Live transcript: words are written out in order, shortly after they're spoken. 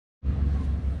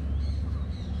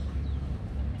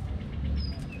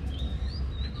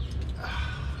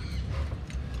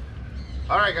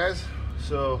Alright guys,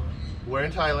 so we're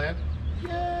in Thailand.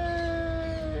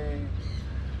 Yay!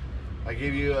 I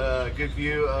gave you a good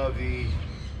view of the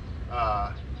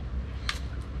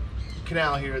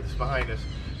canal here that's behind us.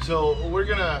 So we're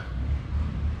gonna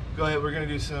go ahead, we're gonna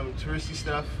do some touristy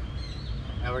stuff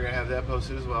and we're gonna have that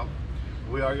posted as well.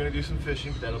 We are gonna do some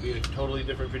fishing, but that'll be a totally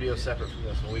different video separate from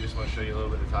this one. We just want to show you a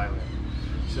little bit of Thailand.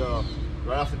 So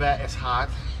right off the bat, it's hot.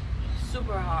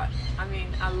 Super hot. I mean,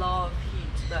 I love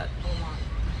heat, but oh my.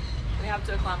 We have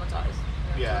to acclimatize.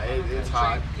 Yeah, it's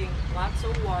hot. Drinking lots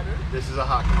of water. This is a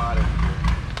hot commodity.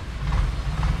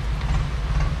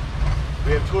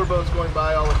 We have tour boats going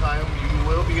by all the time. You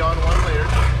will be on one later.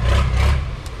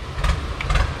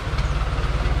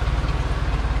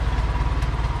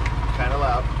 Kind of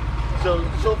loud.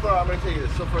 So far, I'm going to tell you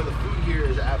this. So far, the food here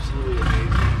is absolutely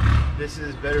amazing. This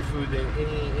is better food than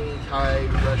any Thai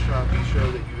restaurant,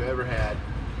 bistro that you've ever had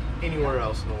anywhere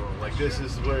else in the world. Like, this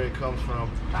is where it comes from.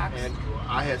 And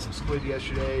I had some squid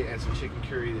yesterday and some chicken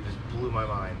curry that just blew my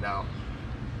mind. Now,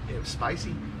 it was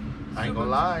spicy. I ain't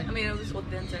gonna lie. I mean, it was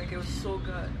authentic. It was so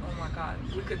good. Oh my god,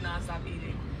 we could not stop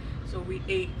eating. So we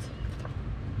ate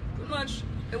pretty much.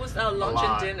 It was our lunch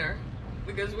and dinner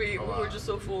because we were just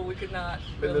so full we could not.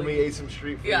 And then we ate some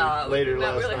street food later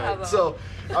last night. So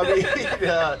I mean,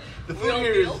 the food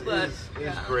here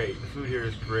is great. The food here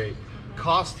is great.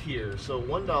 Cost here, so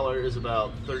 $1 is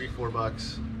about 34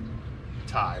 bucks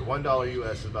Thai. $1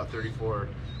 US is about 34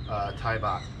 Thai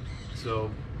baht. So,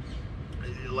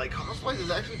 like, cost-wise is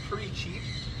actually pretty cheap.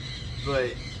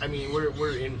 But I mean,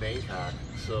 we're in Bangkok,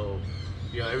 so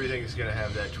you know everything is gonna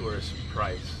have that tourist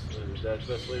price. That's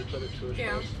the best way to put it. Tourist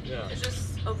price. Yeah. It's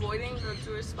just avoiding the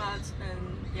tourist spots,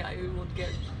 and yeah, you would get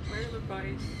regular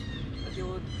price.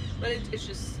 But it's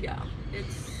just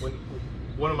it's.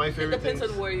 One of my favorite things. It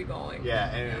depends on where you're going.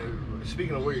 Yeah, and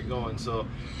speaking of where you're going, so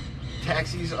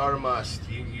taxis are a must.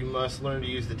 You must learn to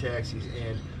use the taxis.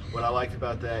 And what I liked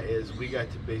about that is we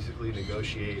got to basically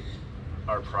negotiate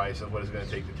our price of what it's going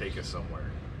to take us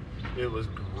somewhere. It was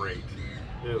great.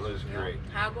 It was great.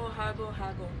 Haggle.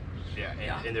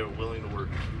 Yeah, and they're willing to work.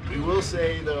 We will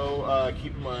say though,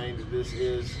 keep in mind this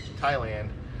is Thailand.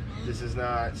 This is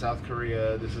not South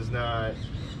Korea. This is not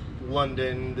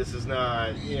London. This is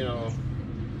not, you know.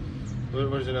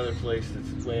 Where's another place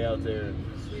that's way out there?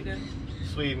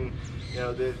 Sweden. You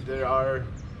know, there are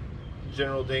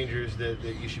general dangers that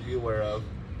you should be aware of.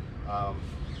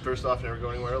 First off, never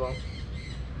go anywhere alone.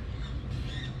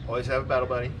 Always have a battle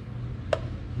buddy.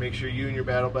 Make sure you and your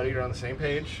battle buddy are on the same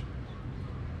page.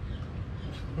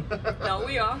 No,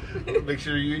 we are. Make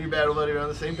sure you and your battle buddy are on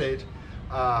the same page.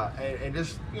 And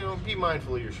just, you know, be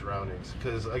mindful of your surroundings.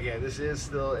 Because, again, this is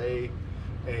still a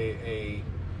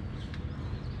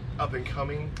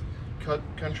up-and-coming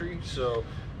country, so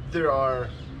there are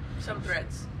some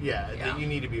threats. Yeah, that you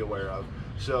need to be aware of.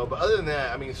 So, but other than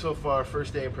that, I mean, so far,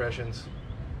 first day impressions,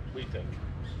 what do you think?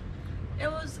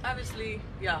 It was obviously,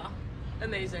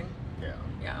 amazing.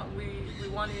 Yeah, we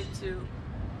wanted to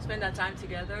spend that time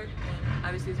together, and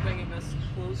obviously it's bringing us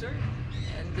closer.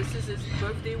 And this is his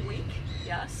birthday week.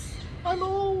 Yes. I'm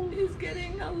old. He's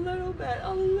getting a wee bit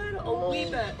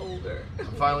older. I'm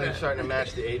finally starting to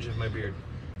match the age of my beard.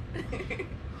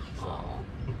 So.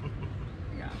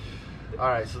 Yeah.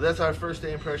 Alright, so that's our first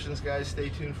day impressions, guys. Stay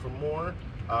tuned for more.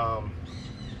 I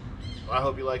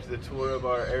hope you liked the tour of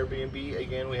our Airbnb.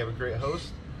 Again, we have a great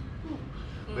host.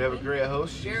 We have a great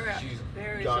host. She's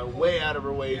gone way out of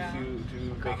her way to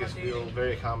make us feel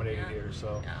very accommodated here.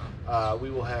 So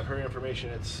we will have her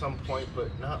information at some point, but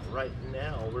not right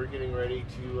now. We're getting ready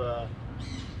to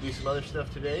do some other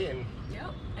stuff today, and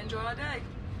enjoy our day.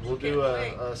 We'll do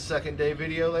a second day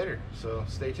video later. So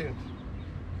stay tuned.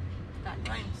 That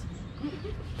rhymes.